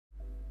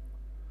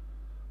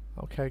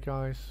Okay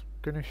guys,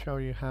 I'm going to show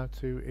you how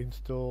to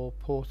install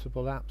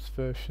PortableApps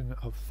version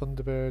of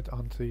Thunderbird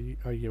onto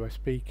a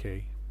USB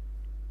key.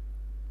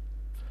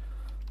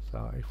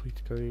 So if we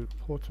go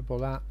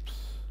PortableApps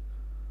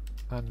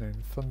and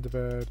then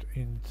Thunderbird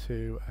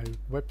into a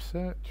web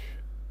search,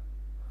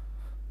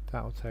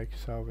 that will take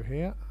us over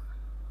here.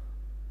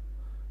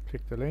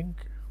 Click the link.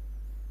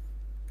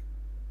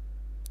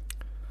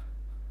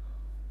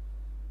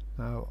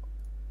 Now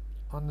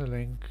on the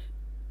link,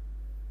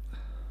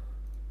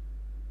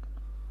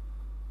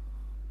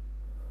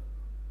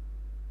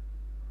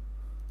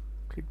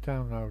 click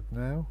download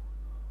now.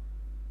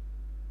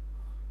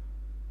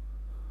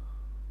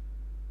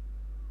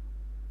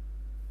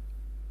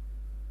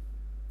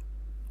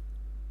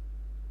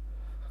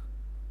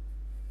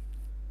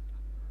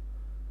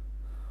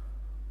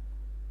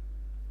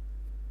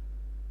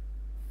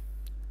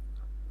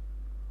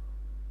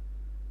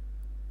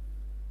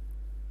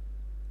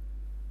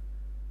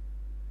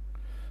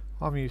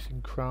 I'm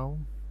using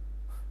Chrome.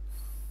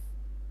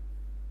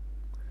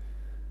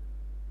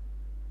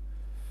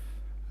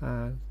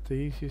 And the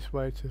easiest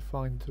way to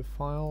find the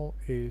file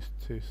is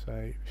to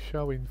say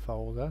show in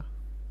folder,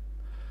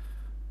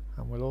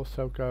 and we'll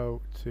also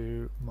go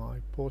to my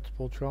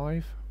portable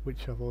drive,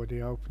 which I've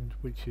already opened,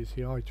 which is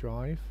the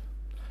iDrive,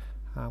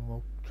 and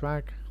we'll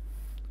drag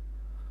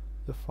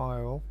the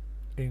file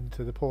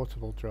into the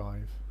portable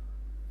drive.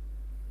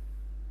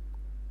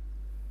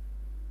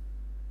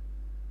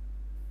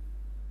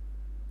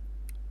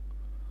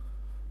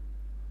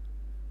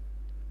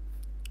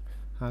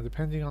 Now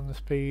depending on the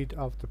speed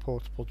of the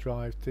portable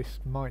drive, this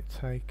might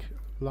take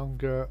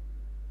longer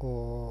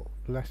or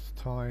less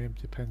time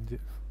depending,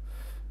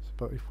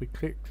 but if we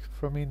click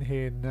from in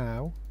here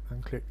now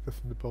and click the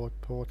Thunderbird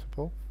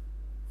Portable,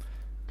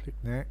 click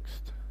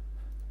next,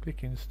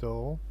 click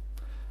install,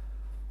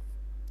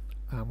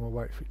 and we'll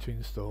wait for it to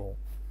install.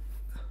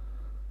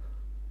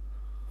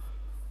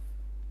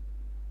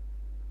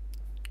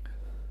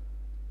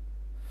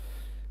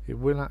 It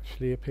will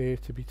actually appear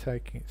to be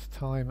taking its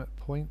time at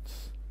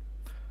points.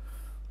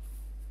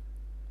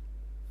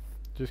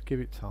 Just give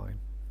it time.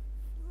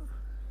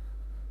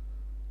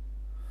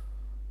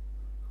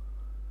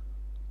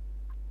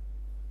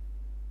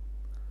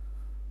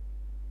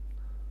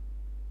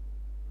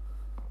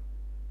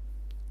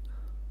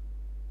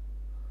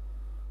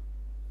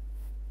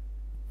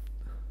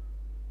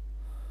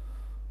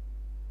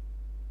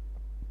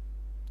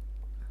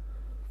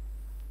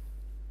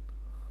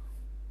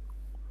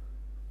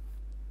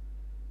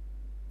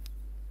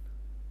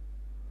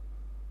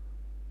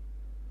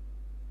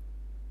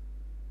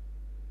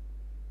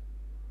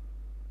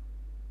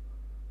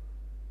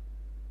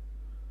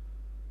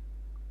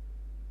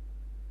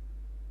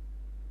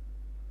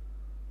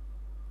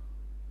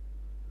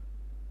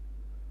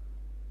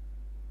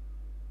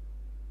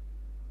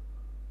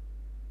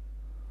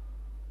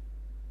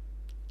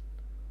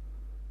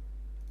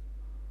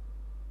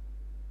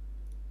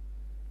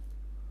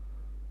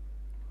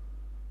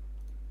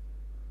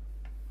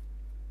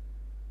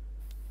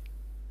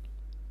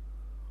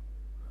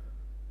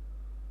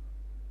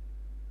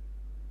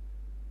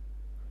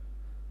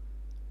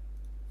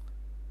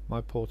 My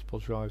portable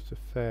drive is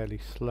a fairly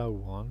slow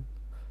one,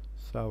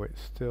 so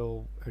it's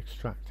still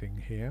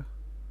extracting here.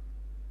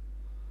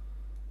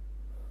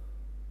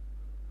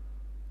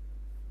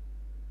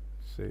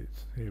 See,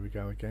 here we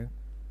go again.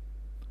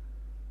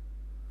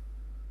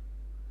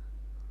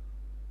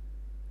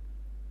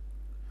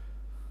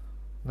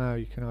 Now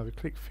you can either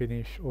click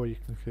finish or you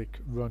can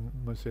click run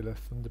Mozilla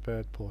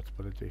Thunderbird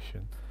Portable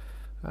Edition.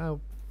 For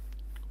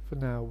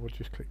now we'll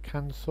just click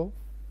cancel.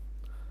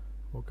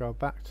 We'll go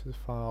back to the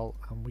file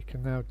and we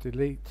can now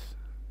delete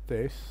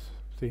this,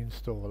 the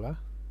installer.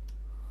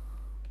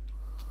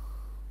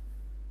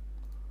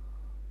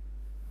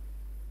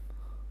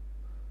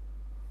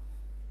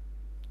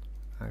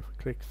 Now if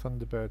we click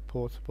Thunderbird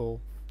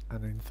Portable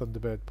and then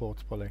Thunderbird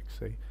Portable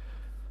exe,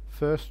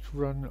 first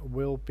run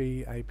will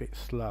be a bit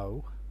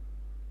slow.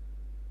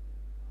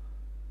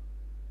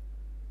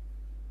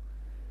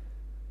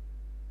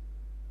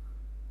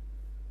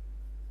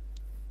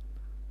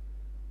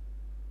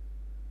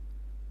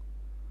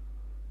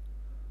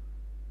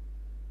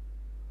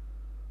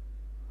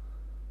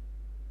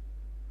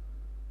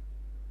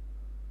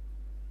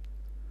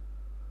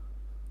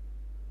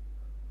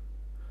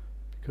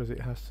 Because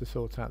it has to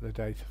sort out the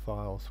data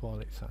files while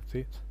it's at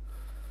it.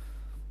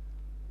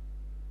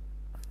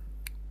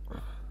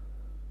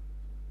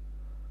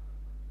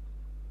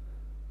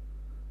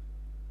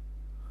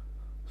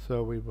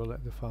 So we will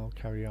let the file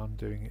carry on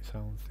doing its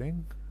own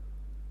thing.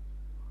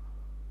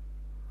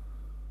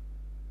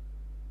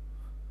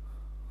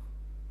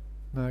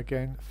 Now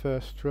again,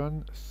 first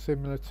run,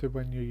 similar to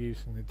when you're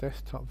using the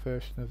desktop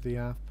version of the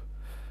app,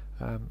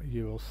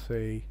 you will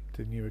see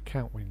the new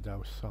account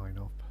window sign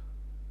up.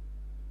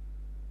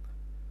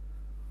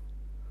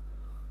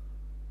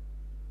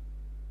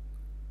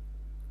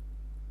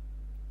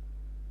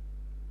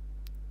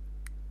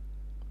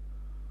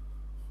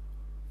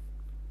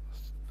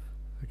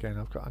 Again,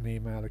 I've got an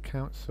email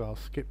account, so I'll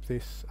skip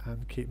this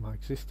and keep my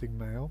existing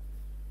mail.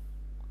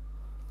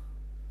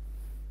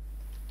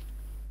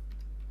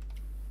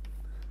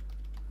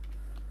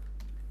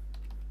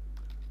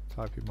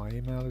 Type in my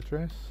email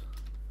address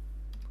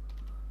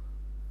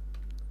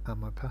and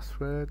my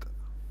password.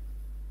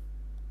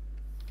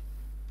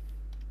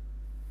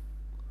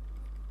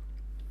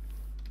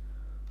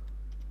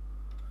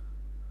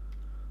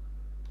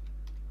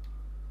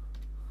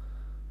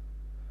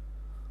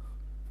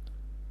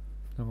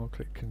 And we'll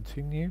click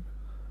continue.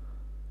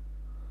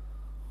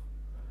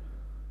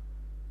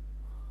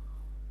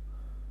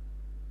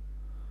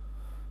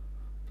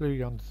 Blue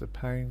Yonder's a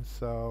pain,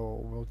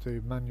 so we'll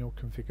do manual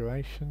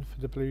configuration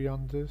for the Blue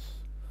Yonders,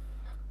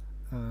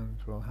 and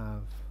we'll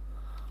have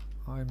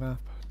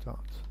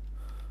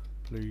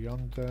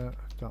imap.blueyonder.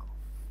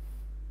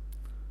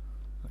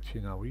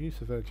 Actually no, we'll use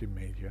the Virgin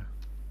Media.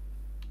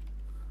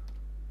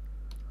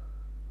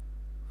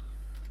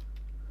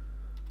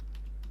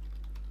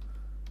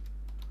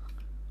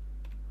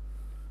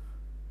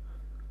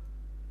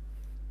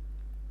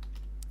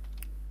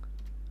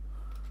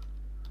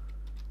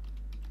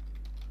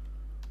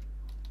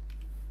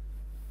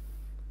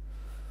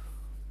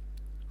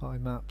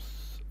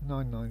 IMAPS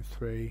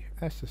 993,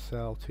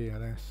 SSL,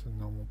 TLS and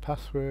normal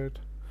password,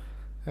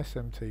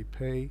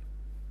 SMTP,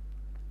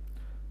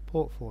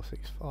 port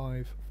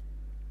 465,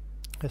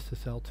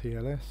 SSL,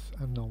 TLS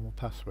and normal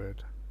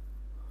password.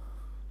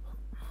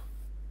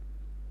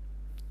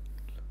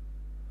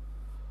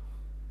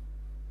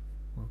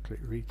 We'll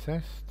click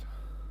retest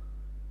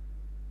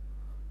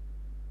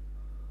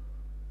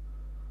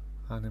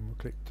and then we'll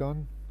click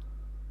done.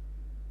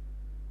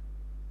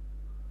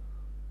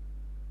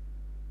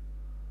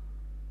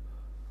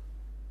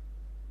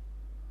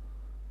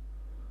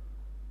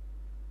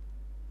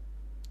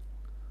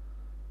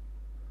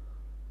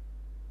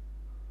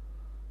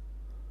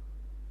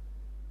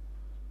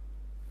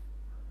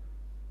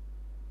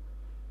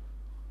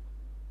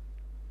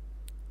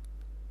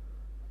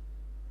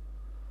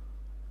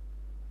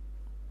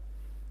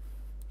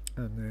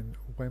 And then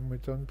when we're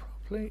done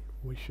properly,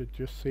 we should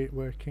just see it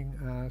working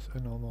as a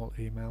normal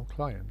email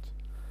client.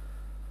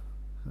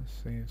 Let's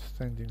see, it's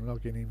sending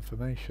login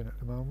information at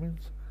the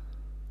moment.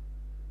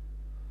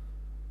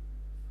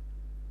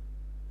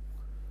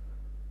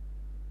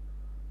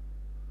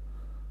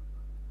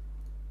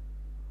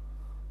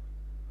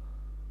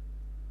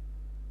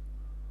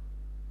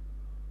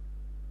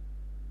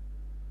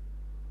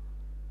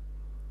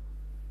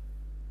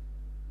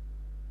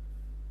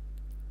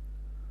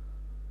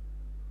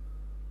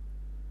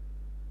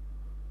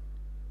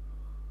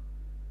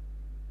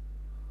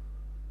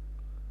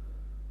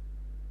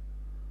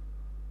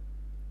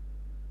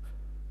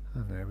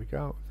 And there we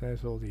go,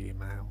 there's all the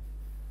email.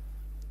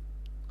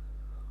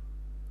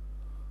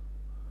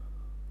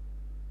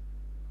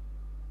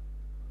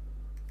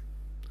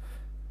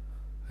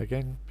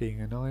 Again, being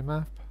an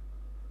IMAP,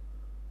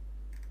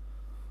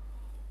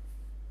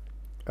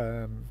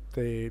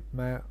 the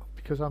mail,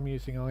 because I'm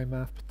using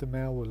IMAP, the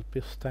mail will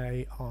just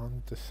stay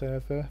on the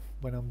server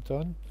when I'm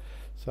done,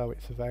 so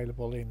it's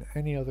available in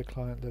any other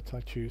client that I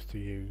choose to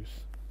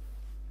use.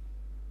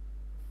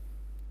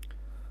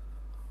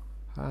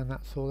 And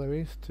that's all there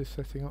is to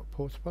setting up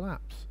portable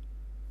apps.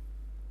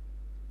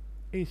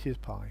 Easy as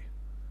pie.